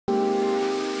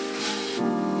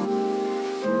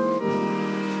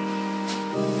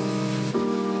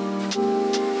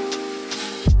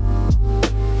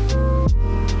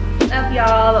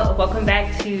y'all, welcome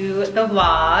back to the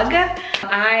vlog.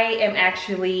 I am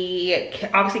actually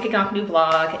obviously kicking off a new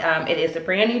vlog. It is a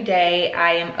brand new day.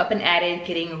 I am up and at it,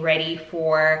 getting ready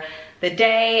for the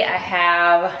day. I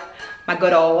have my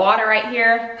good old water right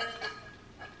here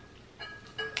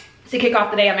to kick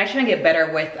off the day. I'm actually gonna get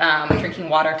better with drinking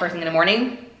water first thing in the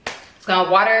morning. It's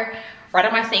gonna water right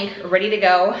on my sink, ready to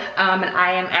go. And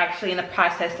I am actually in the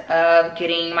process of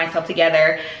getting myself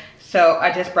together. So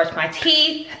I just brushed my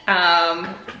teeth,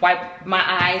 wiped my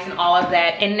eyes and all of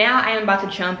that. And now I am about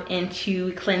to jump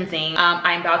into cleansing.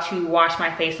 I'm about to wash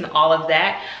my face and all of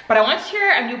that. But I want to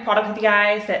share a new product with you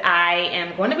guys that I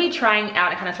am going to be trying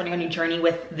out and kind of starting a new journey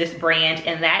with this brand.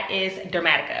 And that is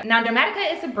Dermatica. Now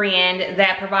Dermatica is a brand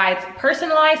that provides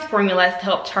personalized formulas to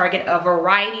help target a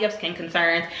variety of skin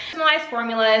concerns. Personalized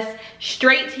formulas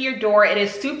straight to your door. It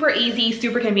is super easy,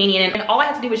 super convenient. And all I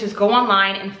have to do is just go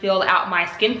online and fill out my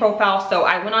skin profile. So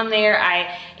I went on there,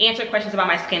 I answered questions about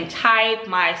my skin type,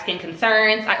 my skin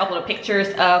concerns. I uploaded pictures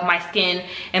of my skin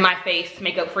and my face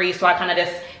makeup free. So I kind of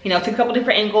just, you know, took a couple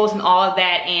different angles and all of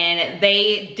that. And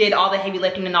they did all the heavy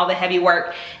lifting and all the heavy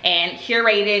work and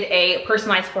curated a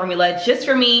personalized formula just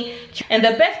for me. And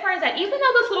the best part is that even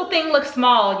though this little thing looks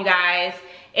small, you guys,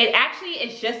 it actually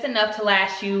is just enough to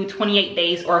last you 28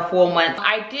 days or a full month.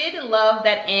 I did love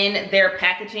that in their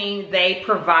packaging, they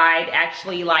provide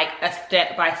actually like a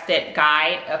step-by-step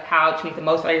guide of how to make the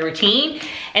most out of your routine.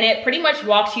 And it pretty much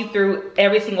walks you through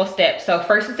every single step. So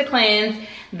first is the cleanse,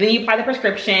 then you apply the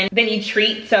prescription, then you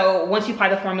treat. So once you apply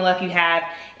the formula, if you have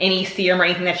any serum or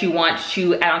anything that you want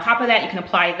to add on top of that, you can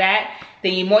apply that.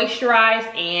 Then you moisturize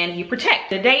and you protect.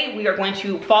 Today we are going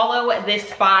to follow this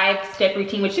 5-step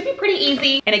routine, which should be pretty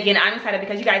easy. And again, I'm excited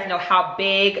because you guys know how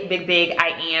big I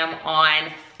am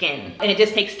on skin. And it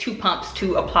just takes 2 pumps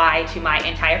to apply to my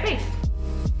entire face.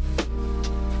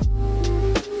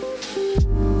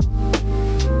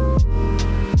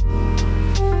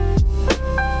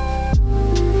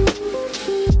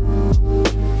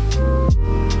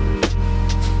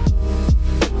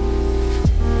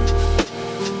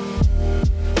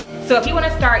 So if you want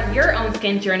to start your own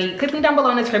skin journey, click link down below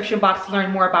in the description box to learn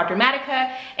more about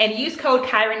Dermatica and use code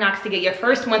Kyra to get your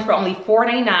first month for only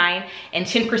 $4.99 and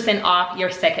 10% off your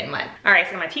second month. All right,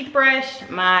 so my teeth brushed,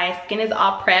 my skin is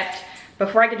all prepped.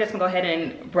 Before I can just go ahead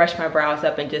and brush my brows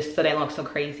up and just so they don't look so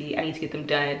crazy, I need to get them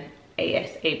done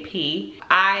ASAP.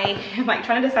 I am like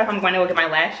trying to decide if I'm going to get my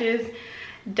lashes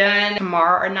done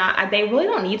tomorrow or not. They really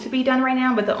don't need to be done right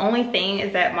now, but the only thing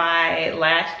is that my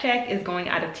lash tech is going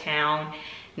out of town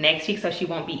next week, so she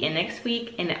won't be in next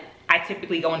week, and I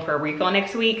typically go in for a refill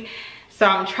next week. So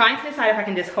I'm trying to decide if I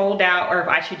can just hold out or if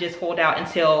I should just hold out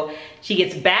until she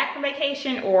gets back from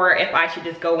vacation, or if I should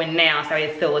just go in now so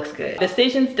it still looks good.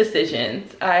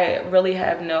 Decisions. I really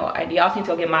have no idea. I also need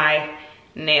to go get my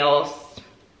nails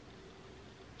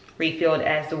refilled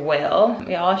as well.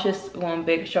 Y'all, it's just one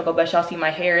big struggle, but y'all see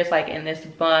my hair is like in this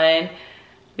bun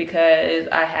because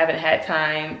I haven't had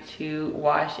time to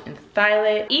wash and style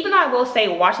it. Even though I will say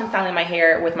washing and styling my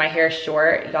hair with my hair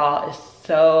short, y'all, is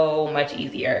so much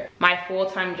easier. My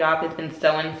full-time job has been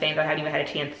so insane that I haven't even had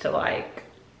a chance to like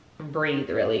breathe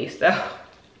really. So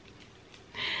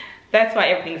that's why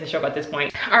everything's a struggle at this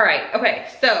point. All right, okay,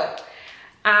 so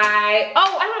I know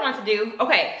what I want to do.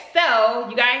 Okay, so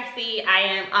you guys see I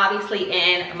am obviously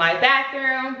in my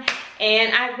bathroom,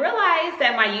 and I realized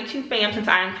that my YouTube fam, since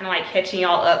I'm kind of like catching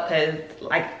y'all up because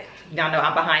like y'all know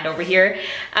I'm behind over here,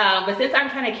 but since I'm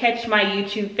trying to catch my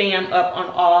YouTube fam up on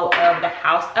all of the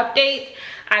house updates,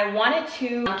 I wanted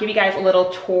to give you guys a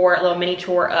little tour, a little mini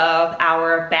tour of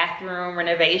our bathroom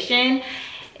renovation.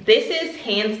 This is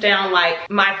hands down like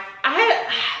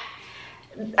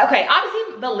okay,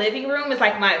 obviously the living room is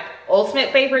like my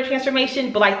ultimate favorite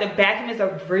transformation, but like the bathroom is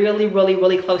a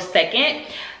really close second,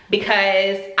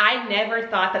 because I never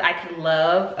thought that I could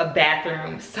love a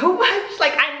bathroom so much.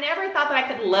 Like I never thought that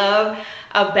I could love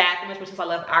a bathroom as much as I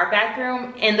love our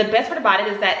bathroom. And the best part about it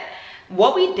is that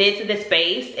what we did to this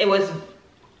space, it was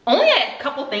only a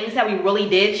couple things that we really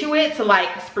did to it to like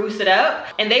spruce it up,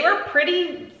 and they were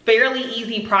fairly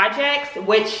easy projects,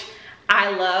 which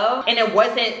I love. And it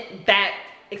wasn't that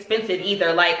expensive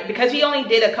either, like because we only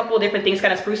did a couple of different things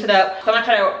kind of spruce it up. So I'm gonna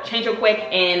try to change real quick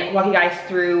and walk you guys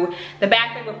through the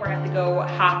bathroom before I have to go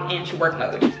hop into work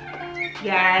mode.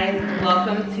 Guys,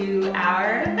 welcome to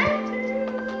our bathroom.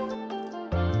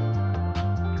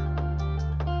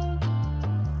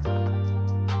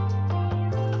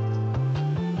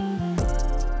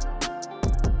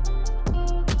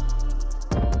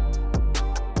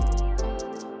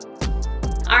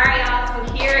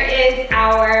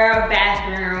 Our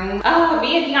bathroom. Oh,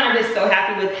 me and Dion are just so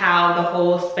happy with how the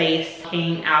whole space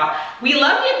came out. We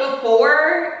loved it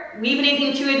before we even did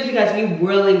into it just because we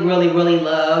really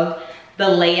loved the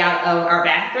layout of our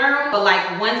bathroom. But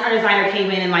like once our designer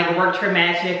came in and like worked her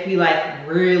magic, we like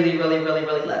really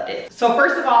loved it. So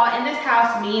first of all, in this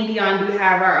house, me and Dion do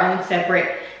have our own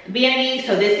separate vanity.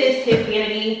 So this is his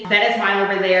vanity. That is mine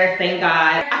over there, thank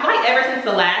God. I feel like ever since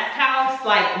the last house,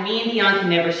 like me and Dion can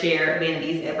never share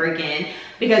vanities ever again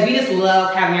because we just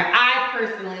love having I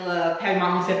personally love having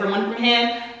my own separate one from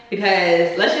him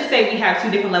because let's just say we have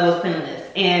 2 different levels of cleanliness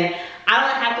and I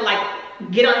don't have to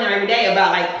like get on him every day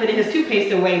about like putting his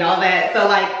toothpaste away and all that. So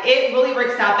like it really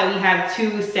works out that we have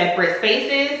 2 separate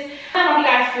spaces. I don't know if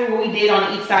you guys knew what we did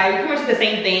on each side. We pretty much did the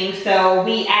same thing. So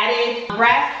we added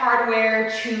brass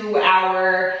hardware to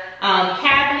our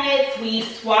cabinets. We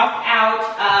swapped out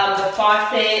the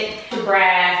faucet to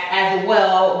brass as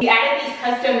well. We added these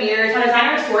custom mirrors. Our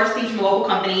designer sourced these from a local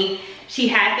company. She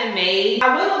had them made.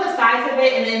 I really love the size of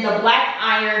it, and then the black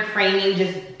iron framing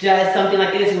just does something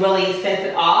like it just really sets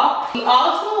it off. We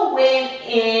also went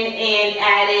in and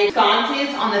added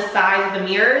sconces on the sides of the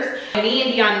mirrors. Me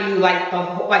and Dion knew like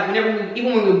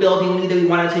even when we were building, we knew that we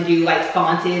wanted to do like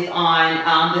sconces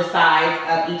on the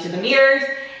sides of each of the mirrors,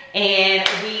 and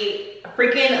we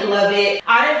freaking love it.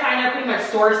 Our designer pretty much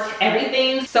sourced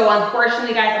everything. So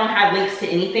unfortunately, guys, I don't have links to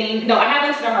anything. No, I have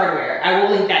links to the hardware. I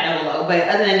will link that down below. But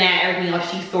other than that, everything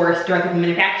else she sourced directly from the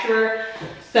manufacturer.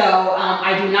 So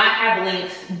I do not have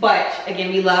links, but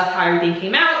again, we love how everything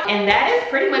came out. And that is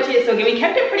pretty much it. So again, we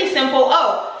kept it pretty simple.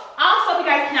 Oh, also, if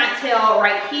you guys cannot tell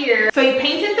right here, so we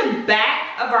painted the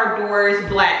back of our doors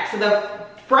black. So the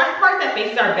front part that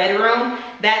faces our bedroom,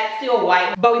 that's still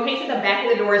white, but we painted the back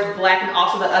of the doors black, and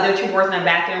also the other 2 doors in the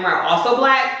bathroom are also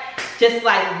black, just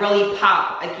like really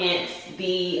pop against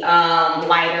the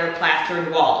lighter plastered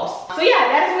walls. So yeah,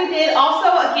 that's what we did.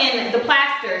 Also, again, the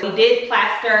plaster. We did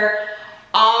plaster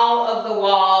all of the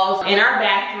walls in our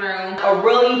bathroom, a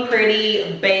really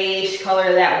pretty beige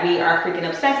color that we are freaking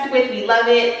obsessed with. We love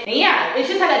it. And yeah, it's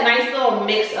just like a nice little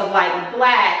mix of like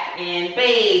black and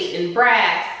beige and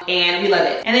brass, and we love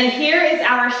it. And then here is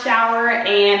our shower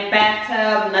and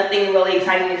bathtub. Nothing really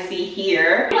exciting to see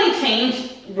here. We didn't change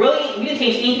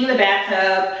anything in the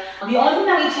bathtub. The only thing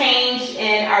that we changed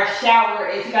in our shower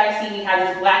is, you guys see we have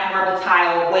this black marble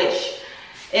tile, which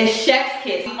is chef's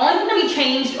kiss. The only thing that we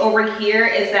changed over here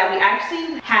is that we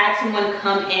actually had someone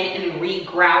come in and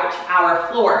re-grout our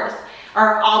floors,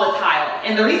 or all the tile.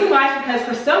 And the reason why is because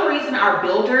for some reason our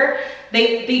builder,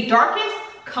 the darkest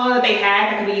color that they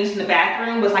had that could be used in the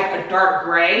bathroom was like a dark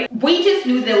gray. We just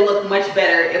knew that it would look much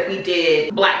better if we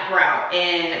did black grout,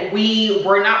 and we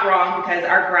were not wrong because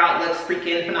our grout looks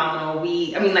freaking phenomenal. I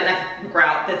mean like not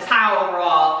grout, the tile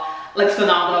overall looks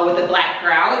phenomenal with the black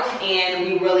grout, and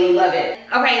we really love it.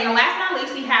 Okay, and the last but not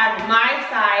least, we have my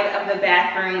side of the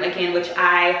bathroom again, which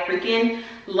I freaking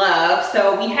love.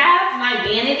 So we have my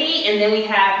vanity, and then we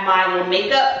have my little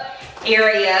makeup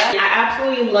area. I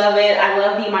absolutely love it. I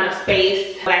love the amount of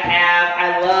space that I have.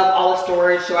 I love all the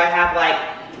storage. So I have like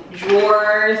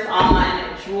drawers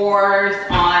on drawers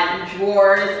on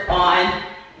drawers on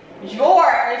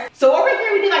drawers. So over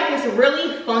here we did like this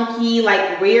really funky,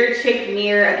 like weird shaped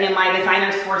mirror. Again, my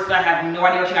designer sourced it. I have no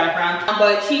idea where she got it from,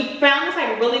 but she found this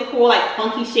like really cool, like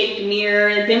funky shaped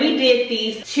mirror. Then we did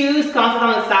these 2 sconces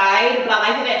on the side, but I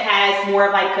like that it has more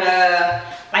of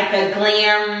like a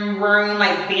glam room,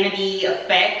 like vanity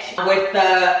effect with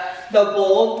the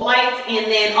bulb lights. And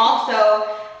then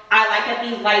also I like that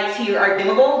these lights here are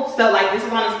dimmable. So like this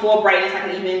is on its full brightness, I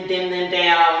can even dim them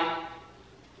down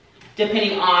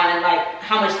depending on like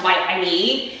how much light I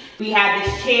need. We have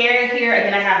this chair here.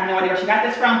 Again, I have no idea where she got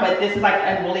this from, but this is like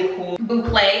a really cool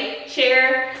boucle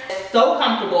chair. It's so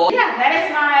comfortable. Yeah, that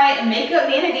is my makeup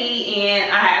vanity,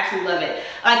 and I actually love it.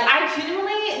 Like I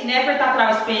genuinely never thought that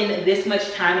I would spend this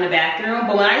much time in the bathroom,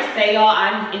 but when I say y'all,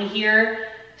 I'm in here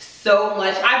so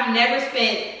much. I've never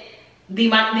spent the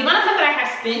amount of time that I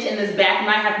have spent in this bathroom,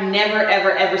 I have never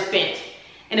ever spent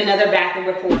in another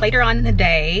bathroom before. Later on in the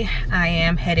day, I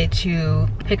am headed to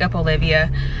pick up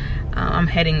Olivia. I'm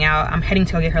heading out. I'm heading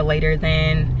to go get her later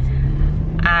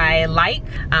than I like,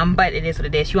 but it is what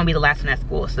it is. She won't be the last one at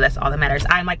school, so that's all that matters.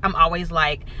 I'm always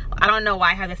like, I don't know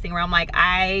why I have this thing where I'm like,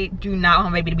 I do not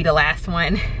want my baby to be the last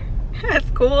one at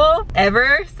school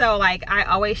ever. So like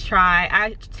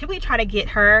I typically try to get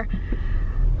her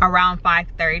around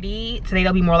 5:30. Today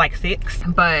it'll be more like 6,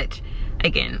 but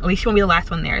again, at least she won't be the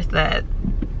last one there, so that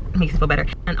makes me feel better.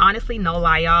 And honestly, no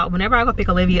lie, y'all, whenever I go pick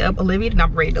Olivia up, Olivia is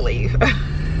not ready to leave.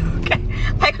 Okay,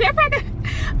 like whenever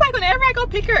I go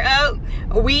pick her up,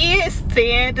 we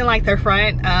stand in like the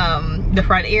front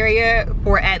area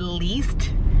for at least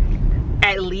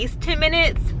 10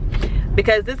 minutes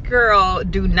because this girl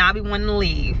do not be wanting to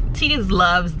leave. She just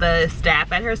loves the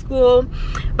staff at her school,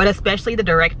 but especially the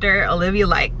director, Olivia,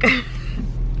 like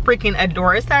freaking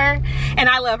adores her. And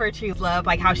I love her too. Love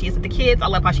like how she is with the kids. I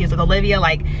love how she is with Olivia.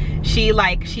 Like she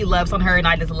loves on her, and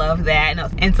I just love that.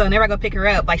 And so whenever I go pick her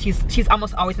up, like she's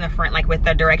almost always in the front, like with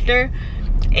the director.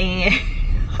 And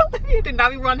Olivia did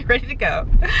not be ready to go.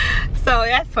 So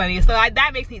that's funny. So I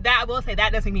will say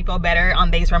that does make me feel better on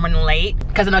days where I'm running late,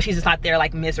 because I know she's just out there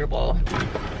like miserable.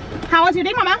 How was your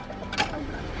day, Mama?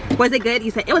 Was it good?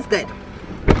 You said it was good.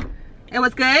 It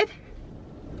was good?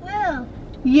 Yeah.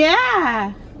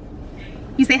 Yeah.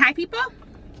 You say hi, people?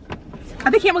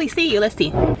 They can't really see you. Let's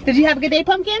see. Did you have a good day,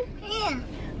 Pumpkin? Yeah.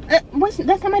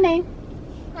 That's not my name.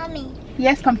 Mommy.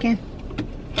 Yes, Pumpkin.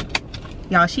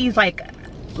 Y'all, she's like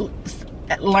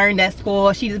learned at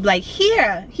school. She just be like,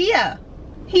 here. Yeah.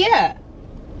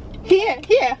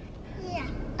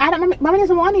 Mama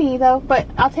doesn't want any though, but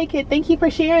I'll take it. Thank you for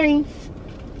sharing.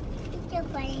 You're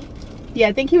funny.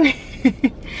 Yeah, thank you.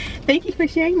 Thank you for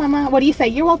sharing, Mama. What do you say?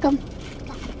 You're welcome.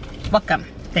 Welcome.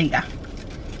 There you go.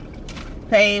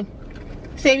 Say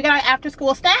we got our after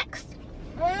school snacks.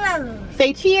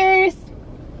 Say cheers.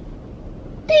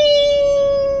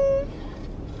 Ding.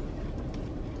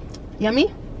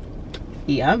 Yummy?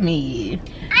 Yummy.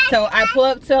 So I pull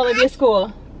up to Olivia's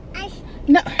school.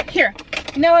 No, here.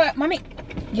 You know what, Mommy?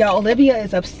 Yo, Olivia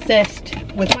is obsessed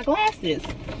with my glasses.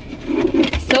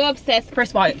 So obsessed.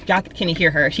 First of all, y'all can't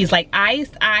hear her. She's like,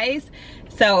 eyes.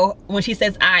 So when she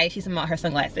says eyes, she's talking about her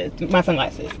sunglasses, my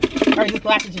sunglasses, or just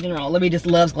glasses in general. Olivia just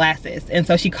loves glasses. And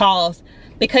so she calls,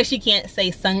 because she can't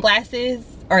say sunglasses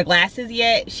or glasses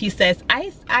yet, she says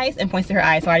eyes, and points to her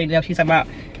eyes. So I already know if she's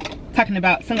talking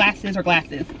about sunglasses or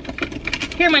glasses.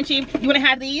 Here, Munchie, you wanna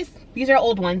have these? These are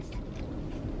old ones.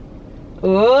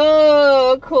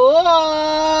 Oh,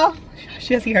 cool.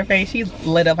 She doesn't see her face. She's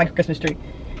lit up like a Christmas tree.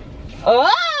 Oh,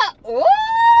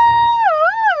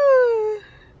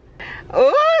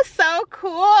 so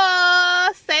cool.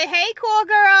 Say hey, cool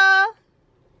girl.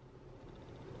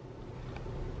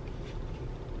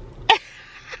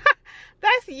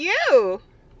 That's you.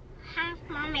 Hi,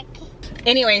 Mommy.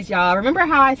 Anyways, y'all, remember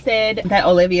how I said that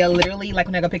Olivia literally, like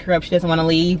when I go pick her up, she doesn't want to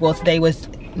leave? Well, today was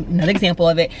another example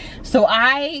of it. So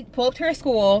I pull up to her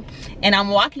school and I'm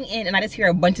walking in and I just hear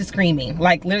a bunch of screaming,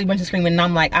 like literally a bunch of screaming, and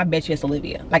I'm like, I bet you it's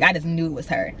Olivia. Like I just knew it was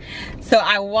her. So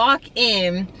I walk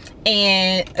in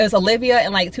and it was Olivia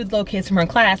and like two little kids from her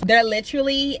class. They're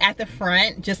literally at the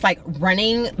front, just like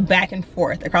running back and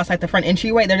forth across like the front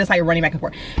entryway. They're just like running back and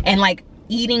forth and like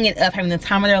eating it up, having the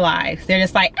time of their lives. They're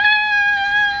just like,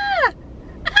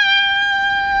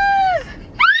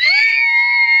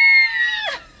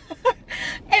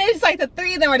 like the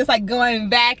three of them are just like going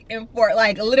back and forth,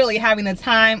 like literally having the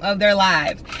time of their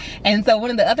lives. And so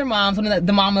one of the other moms, one of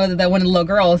the mom of one of the little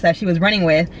girls that she was running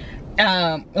with,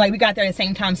 like we got there at the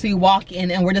same time, so we walk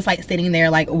in and we're just like sitting there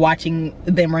like watching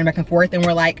them run back and forth, and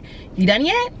we're like, you done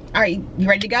yet? Are you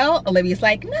ready to go? Olivia's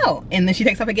like, no. And then she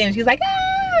takes off again and she's like,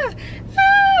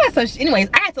 so anyways,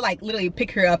 I had to like literally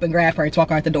pick her up and grab her to walk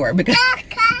her out the door because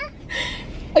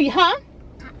oh, you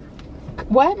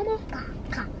what, Mama?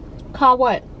 Call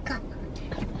what?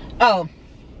 Oh,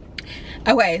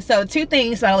 okay, so two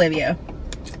things about Olivia.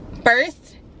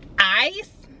 First,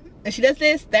 eyes. If she does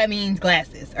this, that means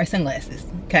glasses or sunglasses,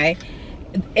 okay?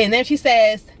 And then she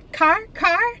says, car.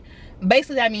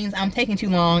 Basically, that means I'm taking too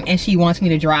long and she wants me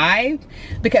to drive,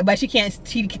 but she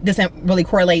doesn't really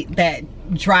correlate that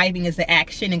driving is the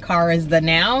action and car is the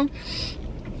noun.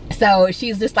 So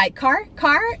she's just like, car,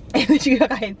 and then she goes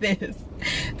like this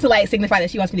to like signify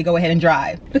that she wants me to go ahead and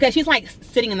drive, because she's like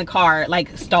sitting in the car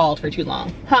like stalled for too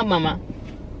long. Huh, Mama?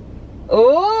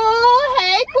 Oh,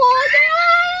 hey, cool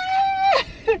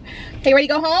girl. Hey, ready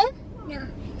to go home?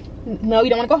 No, you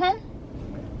don't want to go home?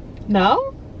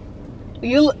 No?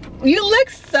 You look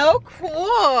so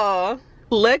cool.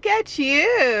 Look at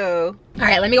you. All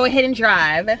right, let me go ahead and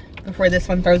drive before this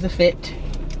one throws a fit.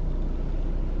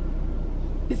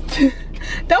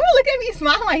 Don't look at me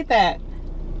smile like that.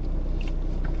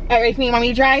 All right, ready for me and Mommy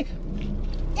to drive?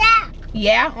 Yeah.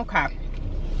 Yeah? Okay.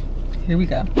 Here we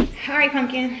go. All right,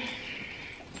 Pumpkin.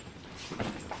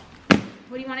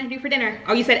 What do you want to do for dinner?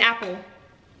 Oh, you said apple.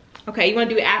 Okay, you want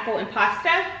to do apple and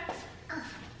pasta?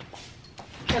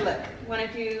 Here, look. You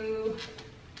want to do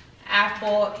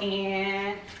apple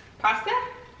and pasta?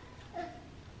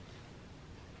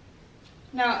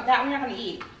 No, that one you're not going to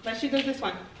eat. Let's do this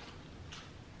one.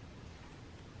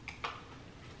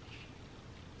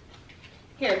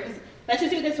 Here, let's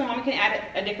just do this one. Mama can add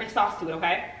a different sauce to it,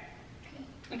 okay?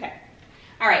 Okay.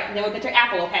 All right, then we'll get your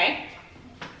apple, okay?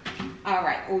 All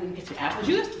right. Oh, you can get your apple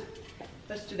juice.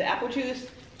 Let's do the apple juice,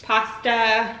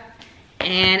 pasta,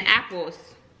 and apples.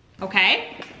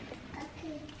 Okay? Okay.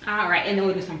 All right, and then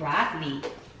we'll do some broccoli.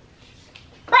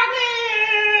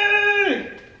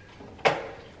 Broccoli!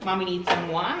 Mommy needs some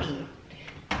wine.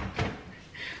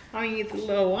 Mommy needs a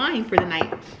little wine for the night.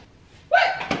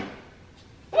 What?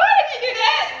 Why did you do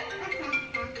that?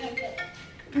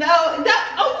 No,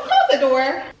 oh, close the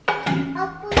door.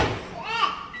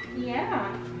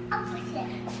 Yeah.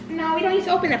 No, we don't need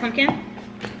to open that, Pumpkin.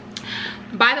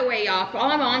 By the way, y'all, for all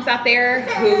my moms out there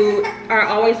who are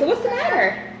always, so what's the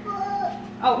matter?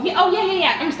 Oh,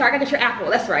 yeah. I'm sorry, I gotta get your apple.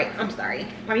 That's right, I'm sorry.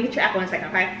 Let me get your apple in a second,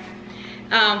 okay?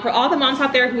 For all the moms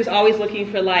out there who's always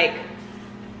looking for like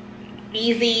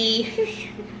easy,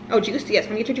 oh, juice, yes,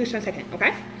 let me get your juice in a second,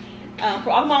 okay?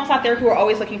 For all the moms out there who are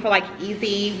always looking for like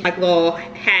easy, like little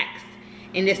hacks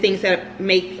and just things that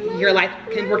make your life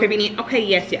more convenient. Okay,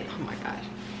 yes. Oh my gosh.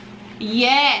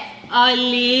 Yes,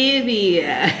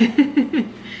 Olivia.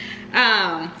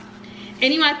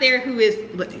 Anyone out there who is,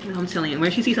 look, I'm telling you, when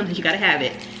she sees something, she gotta have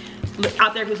it.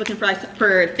 Out there who's looking for like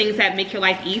for things that make your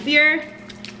life easier,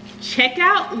 check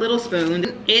out Little Spoon.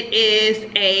 It is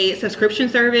a subscription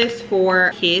service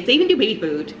for kids. They even do baby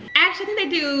food. Actually, I think they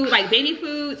do like baby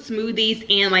food, smoothies,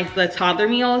 and like the toddler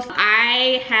meals.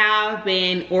 I have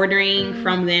been ordering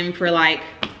from them for like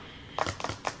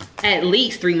at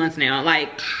least 3 months now.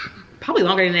 Like probably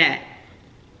longer than that.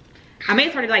 I may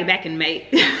have started like back in May.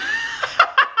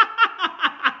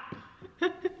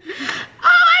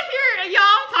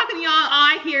 All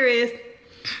I hear is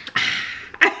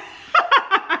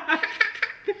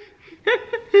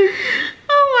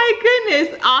oh my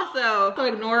goodness. Also, so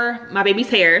ignore my baby's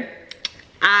hair.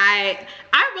 I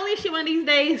really should one of these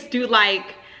days do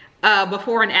like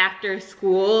before and after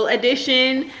school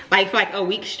edition, like for like a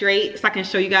week straight, so I can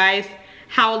show you guys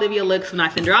how Olivia looks when I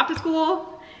send her off to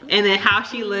school and then how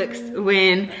she looks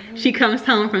when she comes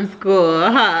home from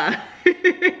school, huh?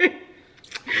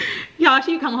 Y'all,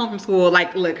 she come home from school,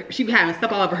 like, look, she be having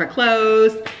stuff all over her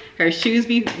clothes, her shoes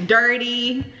be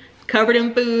dirty, covered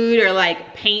in food or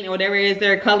like paint or whatever it is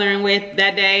they're coloring with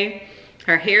that day.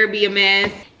 Her hair be a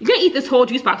mess. You're gonna eat this whole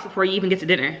juice box before you even get to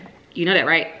dinner. You know that,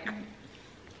 right?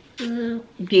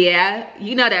 Yeah,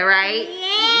 you know that, right?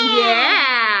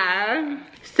 Yeah.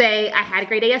 Say, I had a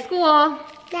great day at school.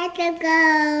 Let's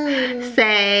go.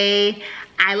 Say,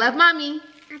 I love mommy.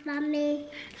 Mommy.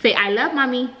 Say, I love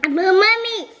mommy. I love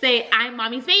mommy. Say, I'm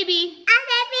mommy's baby. I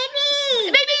love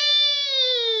baby.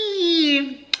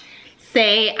 Baby!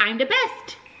 Say, I'm the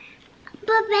best.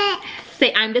 Bubba.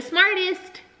 Say, I'm the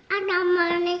smartest. I love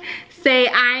mommy. Say,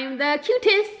 I'm the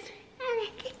cutest.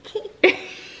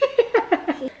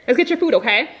 Let's get your food,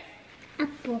 okay?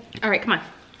 Apple. All right, come on.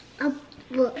 Apple.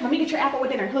 Let me get your apple with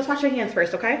dinner. Let's wash your hands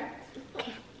first, okay?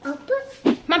 Okay. Apple.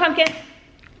 Come on, Pumpkin.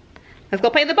 Let's go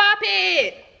play the ball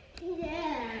pit.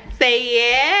 Yeah. Say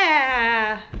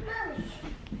yeah. Mommy.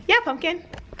 Yeah, Pumpkin.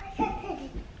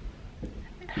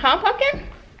 Huh, Pumpkin?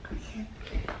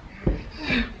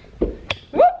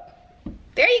 Whoop.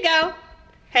 There you go.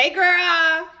 Hey,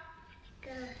 girl.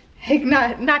 Hey,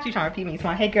 not you trying to repeat me.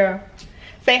 Come on, hey, girl.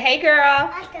 Say, hey, girl.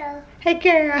 Hello. Hey,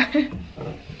 girl.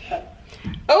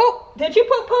 Oh, did you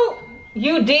poop poop?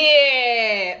 You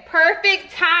did.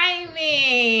 Perfect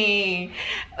timing.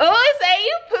 Oh, say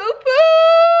you poo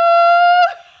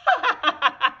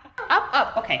poo.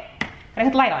 Up. Okay. Gotta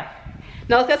hit the light on.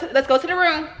 No, let's go to the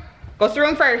room. Go to the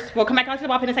room first. We'll come back onto the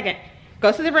ball in a second.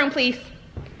 Go to the room, please.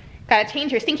 Gotta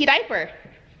change your stinky diaper.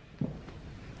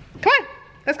 Come on.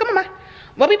 Let's go, mama.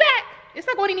 We'll be back. It's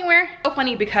not going anywhere. So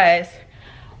funny because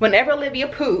whenever Olivia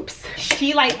poops,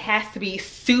 she like has to be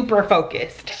super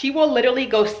focused. She will literally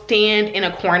go stand in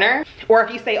a corner, or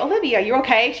if you say, Olivia, you're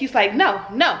okay? She's like, no.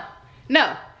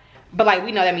 But like,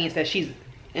 we know that means that she's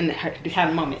in her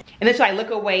having a moment. And then she'll like look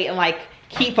away and like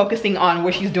keep focusing on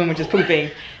what she's doing, which is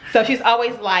pooping. So she's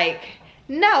always like,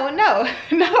 no.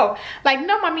 Like,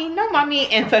 no, mommy.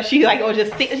 And so she like,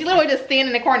 she literally just stand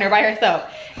in the corner by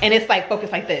herself. And it's like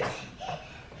focused like this.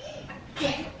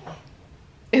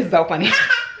 It's so funny.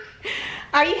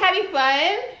 Are you having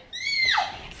fun?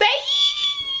 Say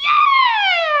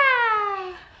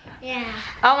yeah! Yeah.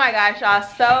 Oh my gosh, y'all.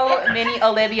 So many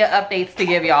Olivia updates to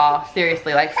give y'all.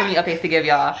 Seriously, like so many updates to give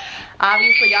y'all.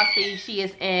 Obviously, y'all see she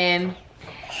is in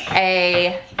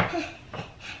a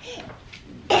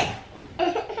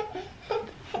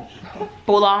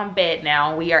full-on bed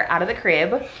now. We are out of the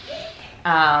crib.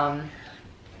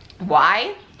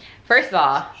 Why? First of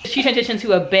all, she transitioned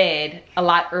to a bed a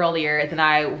lot earlier than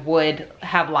I would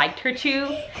have liked her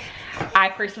to. I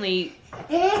personally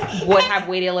would have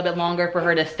waited a little bit longer for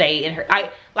her to stay in her,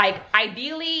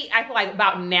 ideally, I feel like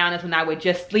about now is when I would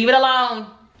just leave it alone.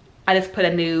 I just put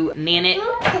a new Nanit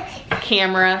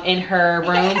camera in her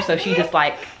room, so she just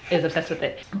like is obsessed with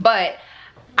it. But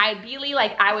ideally,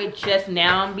 like I would just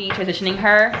now be transitioning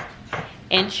her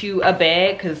into a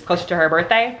bed because it's closer to her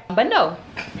birthday. But no,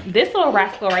 this little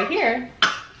rascal right here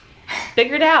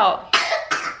figured out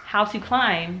how to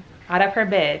climb out of her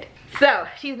bed. So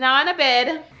she's now in a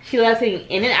bed. She loves getting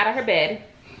in and out of her bed,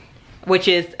 which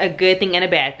is a good thing and a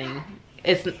bad thing.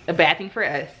 It's a bad thing for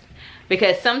us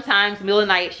because sometimes middle of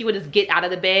the night she would just get out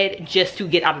of the bed just to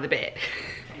get out of the bed.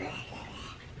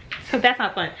 So that's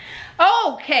not fun.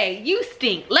 Okay, you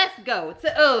stink. Let's go.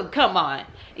 Oh, come on.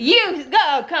 You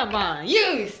go. Come on.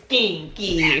 You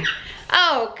stinky.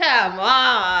 Oh, come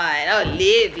on,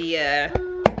 Olivia.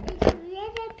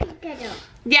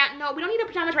 Yeah, no, we don't need the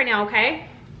pajamas right now, okay?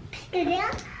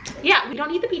 Yeah, we don't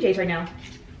need the PJs right now.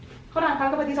 Hold on, I'll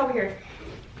go put these over here.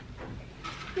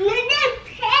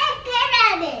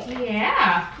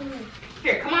 Yeah.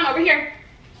 Here, come on over here.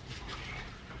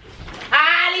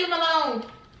 Ah, leave them alone.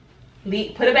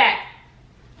 Put it back.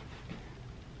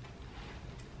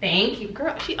 Thank you,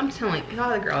 girl. I'm telling you, all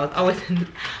the girls always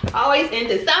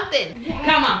into something.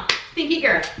 Come on, stinky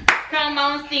girl. Come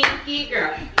on, stinky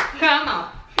girl. Come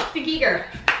on, stinky girl.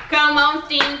 Come on,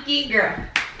 stinky girl.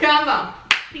 Come on,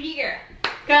 stinky girl.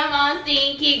 Come on,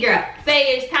 stinky girl.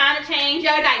 Say it's time to change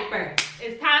your diaper.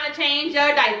 It's time to change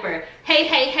your diaper. Hey,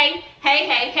 hey, hey, hey,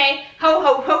 hey, hey. Ho,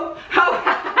 ho, ho, ho.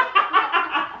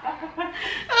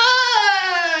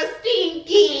 Oh,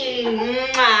 stinky.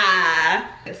 Mwah.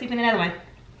 Let's sleep in another one.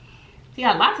 See,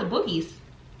 got lots of boogies.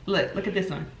 Look at this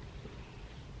one.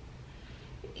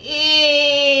 Ew,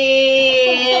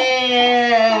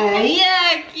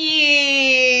 yucky.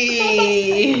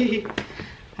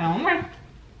 Hold on, more.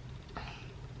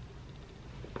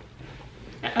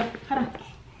 Hold on.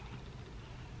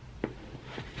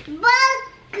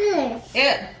 Buggers.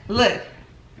 Yeah, look.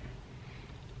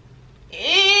 Ew,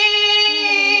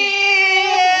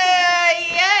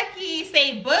 yucky. Say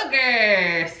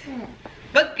boogers.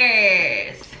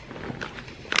 Boogers.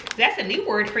 That's a new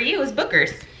word for you, is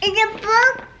boogers. It's a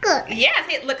booger. Yeah,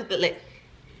 say, look at the lip.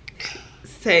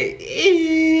 Say, ew.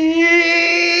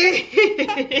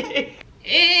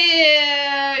 Ew,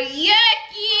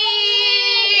 yucky.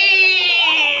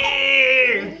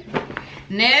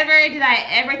 Never did I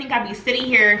ever think I'd be sitting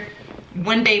here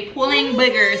one day pulling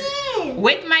boogers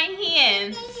with my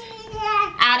hands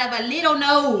out of a little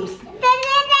nose.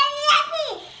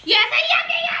 Yes, a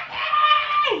yucky,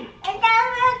 yucky.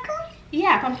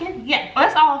 Yeah, pumpkin. Yeah, oh,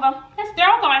 that's all of them. They're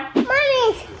all gone.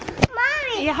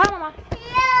 Mommy. Yeah, hold on, Mama.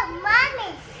 Yeah,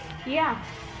 mommy. Yeah.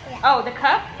 Oh, the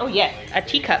cup? Oh, yes,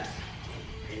 teacups.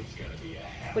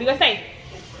 What are you gonna say?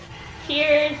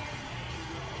 Cheers.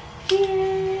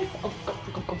 Cheers. Oh,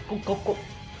 go.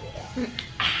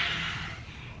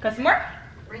 Got some more?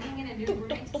 Bringing in a new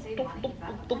roommate to save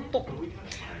money.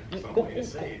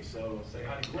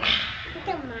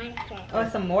 Oh,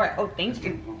 some more. Oh, thank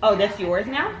you. Oh, that's yours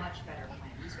now? Much better plan.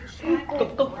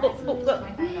 Go.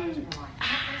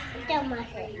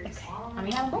 I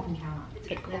have both.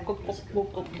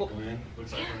 Go.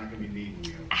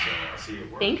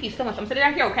 Thank you so much. I'm sitting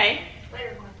down here, okay?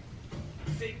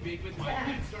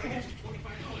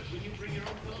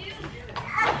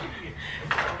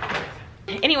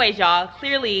 Anyways, y'all,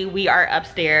 clearly we are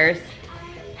upstairs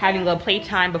having a little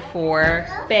playtime before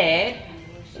bed,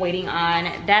 waiting on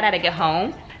Dada to get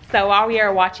home. So while we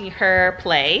are watching her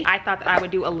play, I thought that I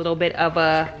would do a little bit of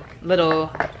a little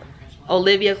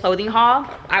Olivia clothing haul.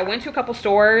 I went to a couple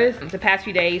stores the past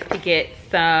few days to get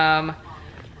some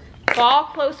fall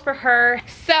clothes for her.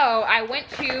 So I went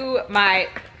to my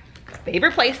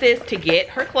favorite places to get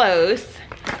her clothes,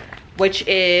 which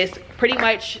is pretty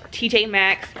much TJ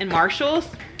Maxx and Marshalls.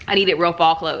 I needed real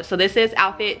fall clothes. So this is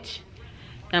outfit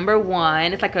number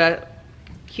 1. It's like a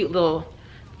cute little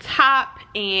top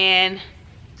and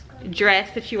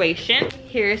dress situation.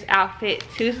 Here's outfit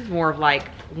 2. This is more of like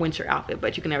winter outfit,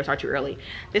 but you can never start too early.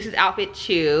 This is outfit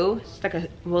 2. It's like a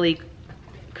really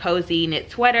cozy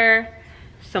knit sweater,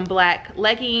 some black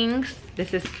leggings.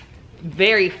 This is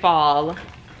very fall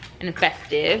and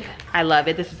festive. I love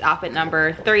it. This is outfit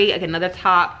number 3. Again, another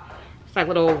top. It's like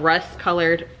little rust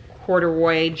colored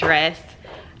corduroy dress,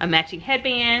 a matching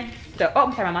headband. So, oh,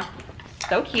 I'm sorry, Mama.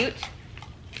 So cute.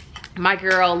 My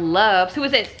girl loves, who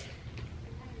is this?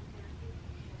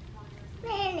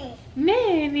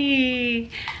 Minnie.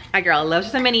 My girl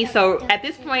loves some Minnie. So at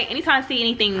this point, anytime I see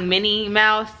anything Minnie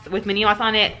Mouse with Minnie Mouse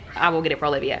on it, I will get it for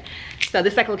Olivia. So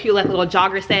this is like a cute like little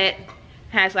jogger set.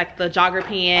 Has like the jogger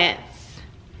pants,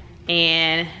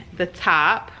 and the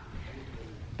top.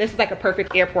 This is like a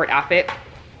perfect airport outfit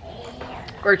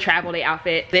or travel day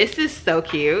outfit. This is so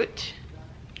cute.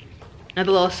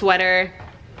 Another little sweater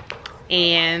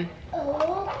and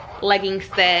leggings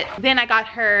set. Then I got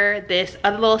her this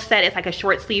other little set. It's like a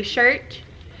short sleeve shirt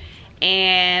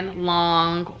and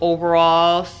long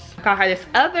overalls. I got her this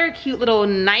other cute little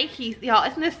Nike. Y'all,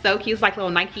 isn't this so cute? It's like a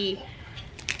little Nike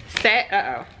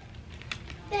set.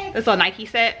 This little Nike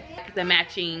set. The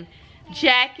matching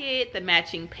jacket, the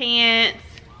matching pants.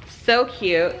 So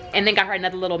cute. And then got her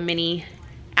another little mini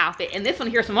outfit. And this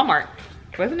one here's from Walmart,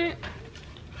 wasn't it?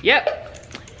 Yep.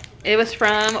 It was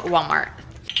from Walmart.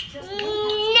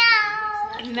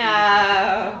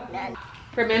 No.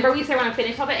 Remember we said we're gonna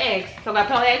finish all the eggs. So I'm gonna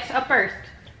put all the eggs up first.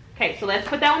 Okay, so let's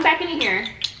put that one back in here.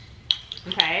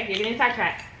 Okay, you're getting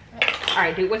sidetracked. All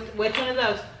right, dude, which one of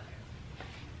those?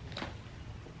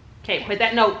 Okay, put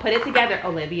it together,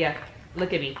 Olivia.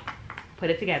 Look at me. Put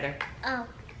it together. Okay.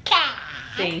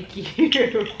 Thank you.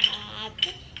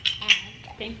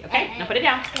 Thank you. Okay, now put it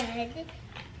down.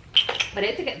 Put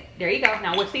it together. There you go.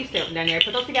 Now what's these two? Down there.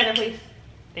 Put those together, please.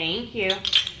 Thank you.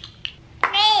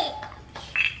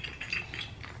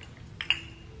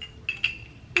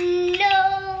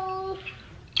 No.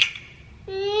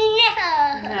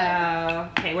 No.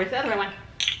 Okay, where's the other one?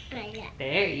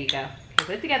 There you go. Okay,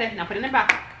 put it together. Now put it in the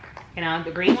box. Okay, now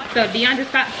the green one. So Dion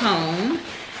just got home.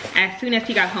 As soon as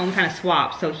he got home, kind of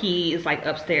swapped. So he is like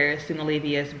upstairs in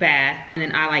Olivia's bath. And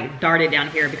then I like darted down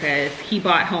here because he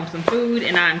bought home some food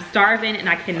and I'm starving and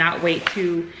I cannot wait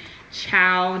to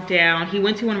chow down. He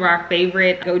went to one of our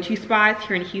favorite go-to spots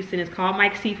here in Houston. It's called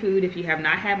Mike's Seafood. If you have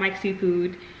not had Mike's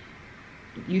Seafood,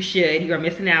 you should. You are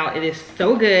missing out. It is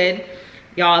so good.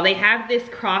 Y'all, they have this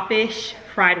crawfish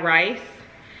fried rice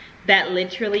that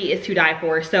literally is to die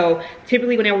for. So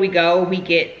typically whenever we go, we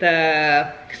get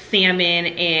the salmon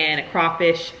and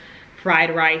crawfish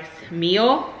fried rice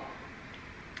meal.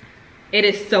 It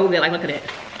is so good. Like, look at it.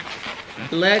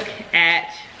 Look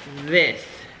at this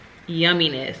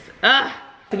yumminess. Ugh.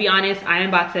 To be honest, I am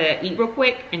about to eat real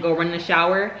quick and go run in the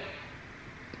shower,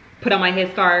 put on my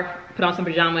headscarf, put on some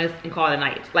pajamas, and call it a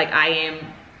night. Like, I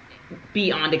am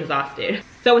beyond exhausted.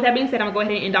 So with that being said, I'm gonna go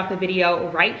ahead and end off the video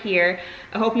right here.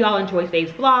 I hope you all enjoyed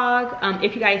today's vlog.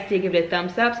 If you guys did, give it a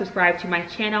thumbs up, subscribe to my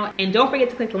channel, and don't forget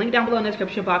to click the link down below in the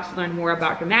description box to learn more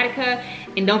about Grammatica.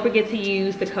 And don't forget to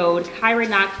use the code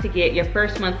KyraKnox to get your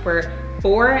first month for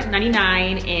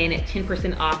 $4.99 and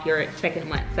 10% off your second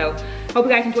month. So hope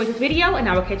you guys enjoyed this video, and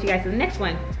I will catch you guys in the next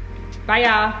one. Bye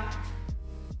y'all.